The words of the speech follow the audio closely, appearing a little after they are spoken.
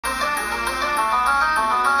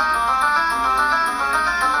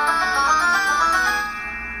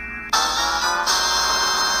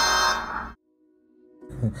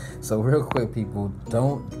So real quick, people,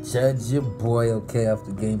 don't judge your boy, okay,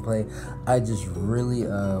 after gameplay. I just really,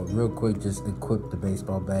 real quick, just equipped the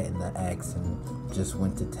baseball bat and the axe and just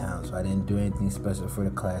went to town. So I didn't do anything special for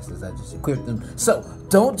the classes. I just equipped them. So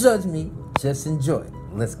don't judge me, just enjoy.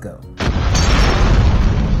 Let's go.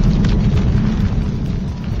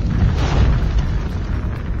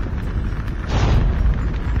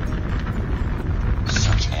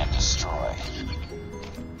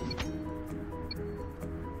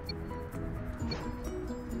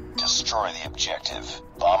 Destroy the objective.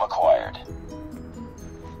 Bomb acquired.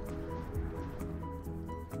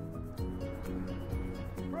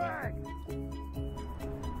 Frag!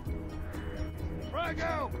 Frag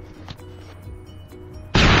out!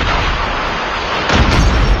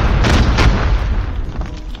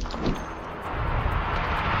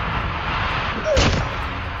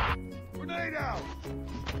 Grenade out!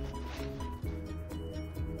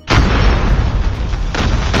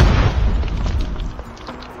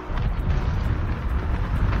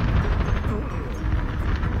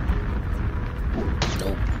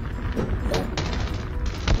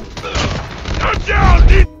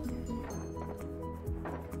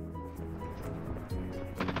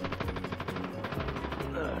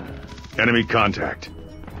 Enemy contact.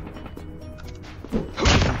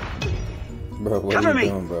 Bro, what Cover are you me.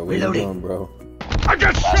 doing, bro? What Reloading. are you doing, bro? I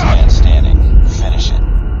got Last shot! man standing. Finish it.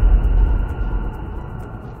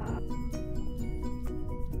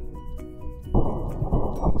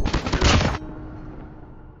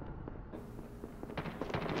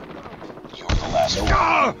 You are the last one.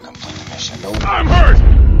 Complete the mission. I'm hurt!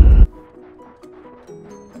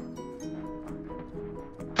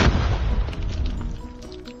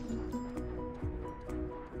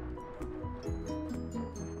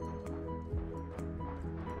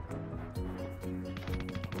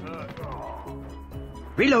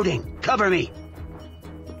 Reloading! Cover me!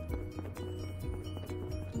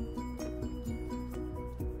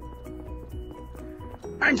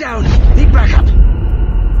 I'm down! Need backup!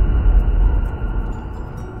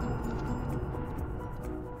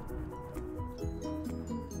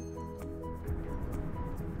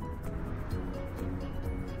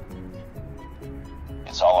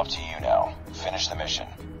 It's all up to you now. Finish the mission.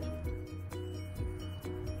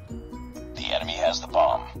 The enemy has the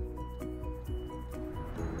bomb.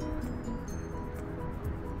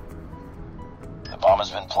 The bomb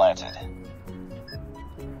has been planted.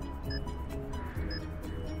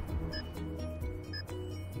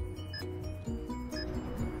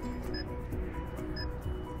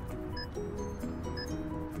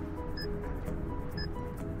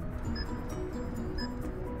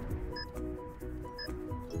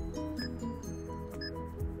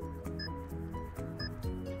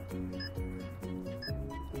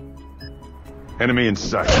 Enemy in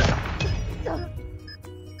sight.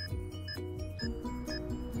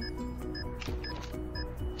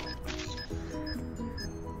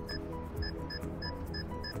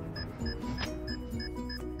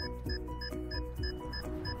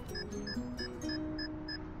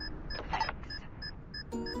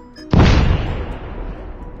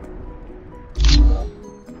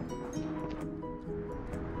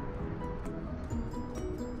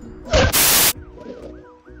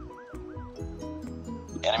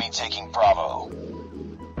 Enemy taking Bravo.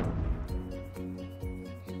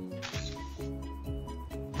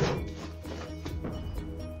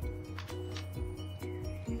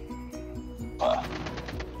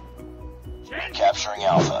 We're capturing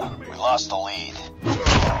Alpha. We lost the lead.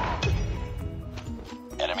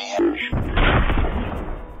 Enemy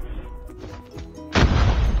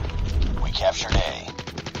We captured A.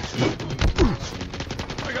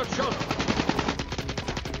 I got shot!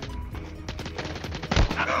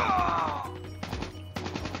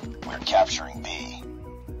 We're capturing B.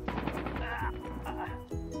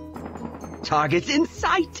 Target's in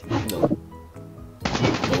sight! Nope.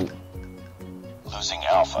 Nope. Losing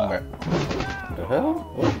Alpha. Where? The hell?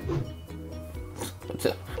 What? What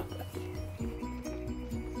the?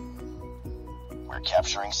 We're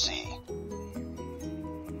capturing C.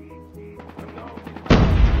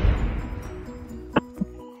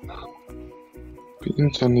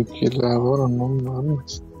 Pinche aniquilador, no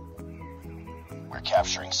mames. We're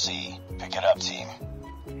capturing C. Pick it up, team.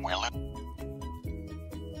 We're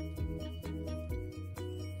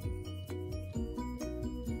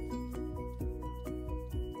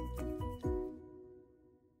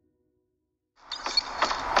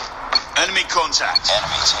Enemy contact.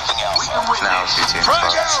 Enemy taking Alpha. We can win Now this. C. Frag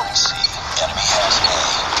out! Capturing C. Enemy has A.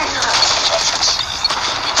 Capturing C.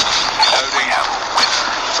 Enemy taking B. Loading out. Winner.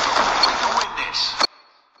 We can win this.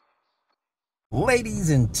 ladies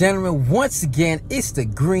and gentlemen, once again, it's the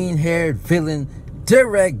green-haired villain,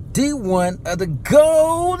 Direct D1 of the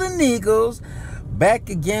Golden Eagles, back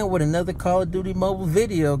again with another Call of Duty mobile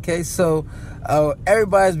video. Okay, so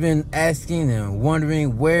everybody's been asking and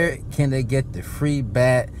wondering where can they get the free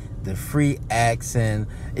bat, the free axe, and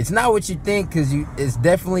it's not what you think, because it's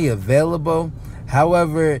definitely available.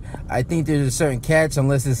 However, I think there's a certain catch,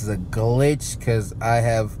 unless this is a glitch, because I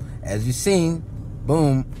have, as you've seen,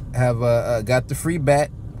 boom, have got the free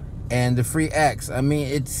bat and the free axe. I mean,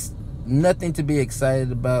 it's nothing to be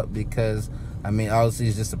excited about, because I mean, obviously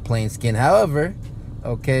it's just a plain skin. However,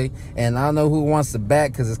 okay, and I don't know who wants the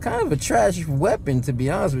bat, because it's kind of a trash weapon, to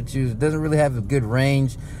be honest with you. It doesn't really have a good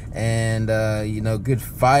range and you know, good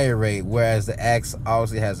fire rate, whereas the axe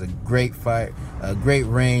obviously has a great great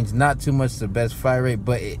range, not too much the best fire rate,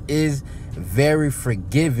 but it is very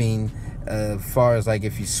forgiving as far as like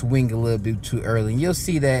if you swing a little bit too early. And you'll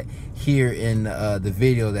see that here in the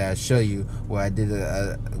video that I show you, where I did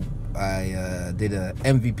a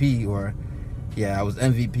MVP, or yeah, I was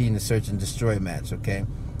MVP in the search and destroy match. Okay,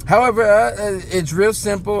 however, it's real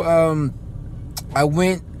simple. I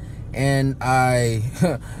went and I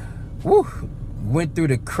went through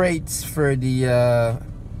the crates for the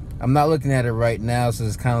I'm not looking at it right now, so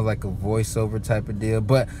it's kind of like a voiceover type of deal,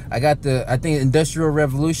 but I got the, I think, Industrial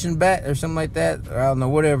Revolution bat or something like that, or I don't know,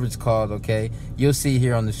 whatever it's called. Okay, you'll see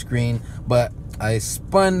here on the screen. But I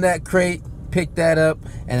spun that crate, picked that up,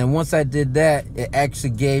 and then once I did that, it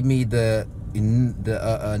actually gave me the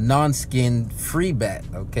non-skin free bat.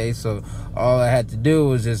 Okay, so all I had to do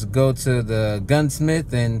was just go to the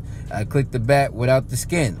gunsmith and I clicked the bat without the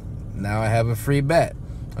skin. Now I have a free bat.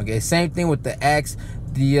 Okay, same thing with the axe.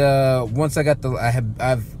 The once I got the,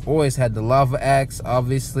 I've always had the lava axe,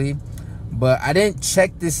 obviously, but I didn't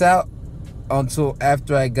check this out until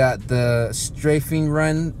after I got the strafing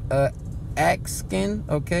run axe skin.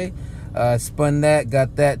 Okay, spun that,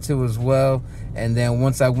 got that too as well. And then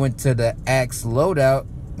once I went to the axe loadout,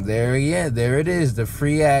 there it is, the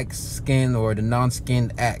free axe skin, or the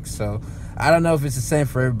non-skinned axe. So I don't know if it's the same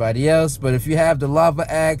for everybody else, but if you have the lava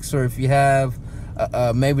axe, or if you have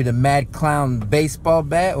maybe the Mad Clown baseball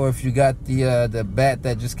bat, or if you got the bat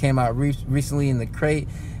that just came out recently in the crate,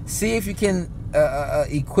 see if you can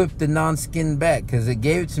equip the non-skin bat, because it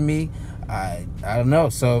gave it to me. I don't know.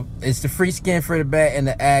 So it's the free skin for the bat and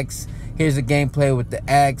the axe. Here's the gameplay with the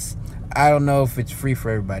axe. I don't know if it's free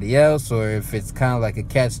for everybody else, or if it's kind of like a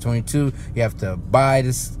catch-22. You have to buy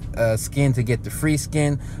this skin to get the free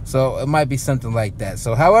skin. So it might be something like that.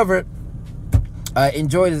 So however, I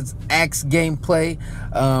enjoyed this axe gameplay.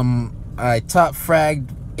 I top fragged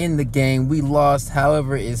in the game. We lost,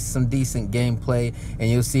 however, it's some decent gameplay, and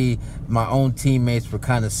you'll see my own teammates were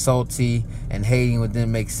kind of salty and hating what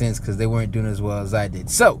didn't make sense, because they weren't doing as well as I did.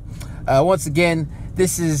 So once again,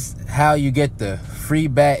 this is how you get the free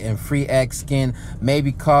bat and free axe skin.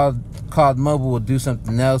 Maybe COD Mobile will do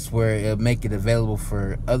something else where it'll make it available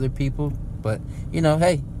for other people, but you know,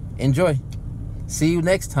 hey, enjoy. See you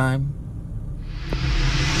next time.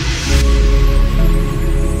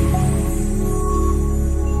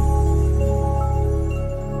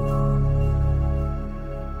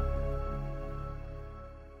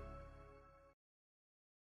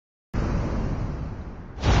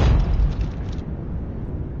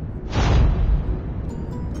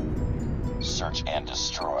 Search and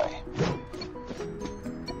destroy.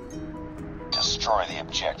 Destroy the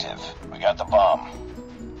objective. We got the bomb.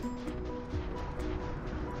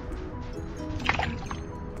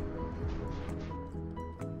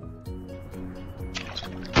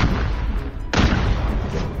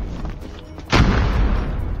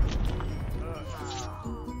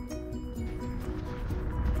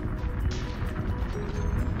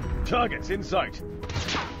 Targets in sight.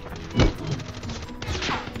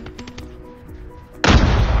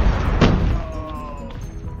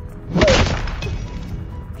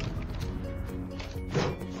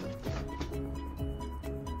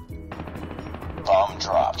 Bomb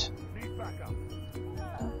dropped. Need backup.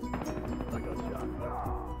 I got shot.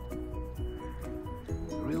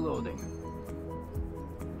 Reloading.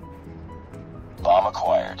 Bomb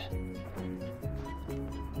acquired.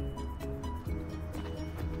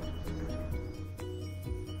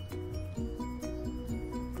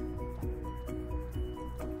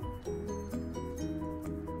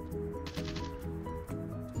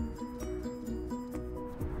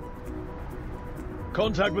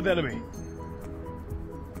 Contact with enemy.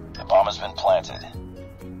 The bomb has been planted.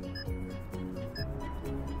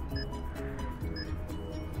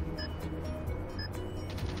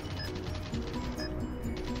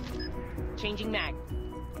 Changing mag.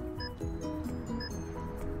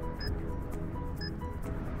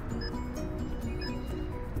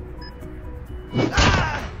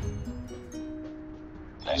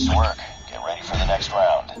 work. Get ready for the next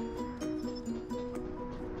round.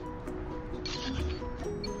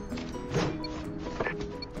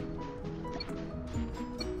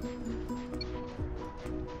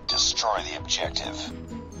 Destroy the objective.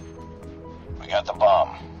 We got the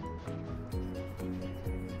bomb.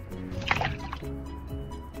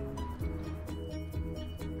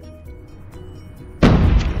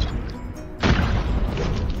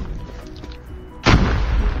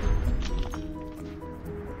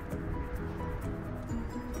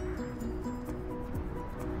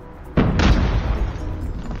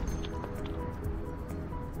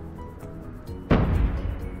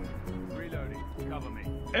 Reloading. Cover me.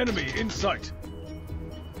 Enemy in sight.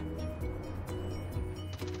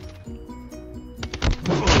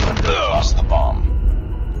 Lost the bomb.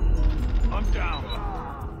 I'm down.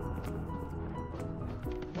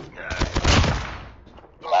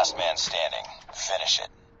 Last man standing. Finish it.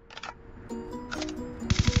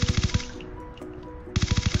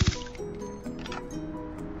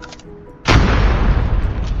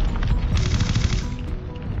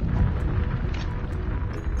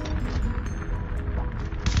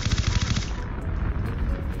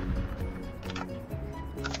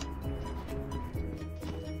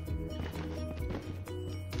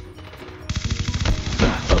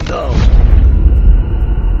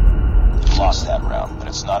 Lost that round, but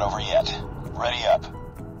it's not over yet. Ready up.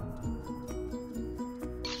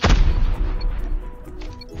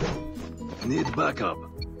 Need backup.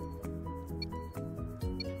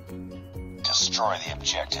 Destroy the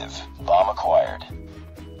objective. Bomb acquired.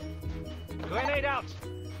 Grenade out.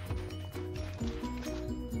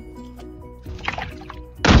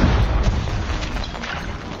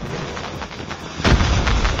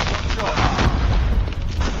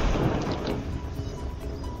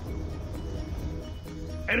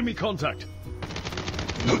 Enemy contact.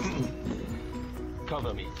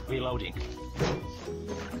 Cover me. Reloading.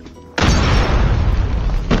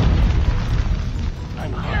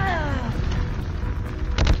 I'm hurt.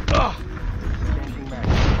 Ah!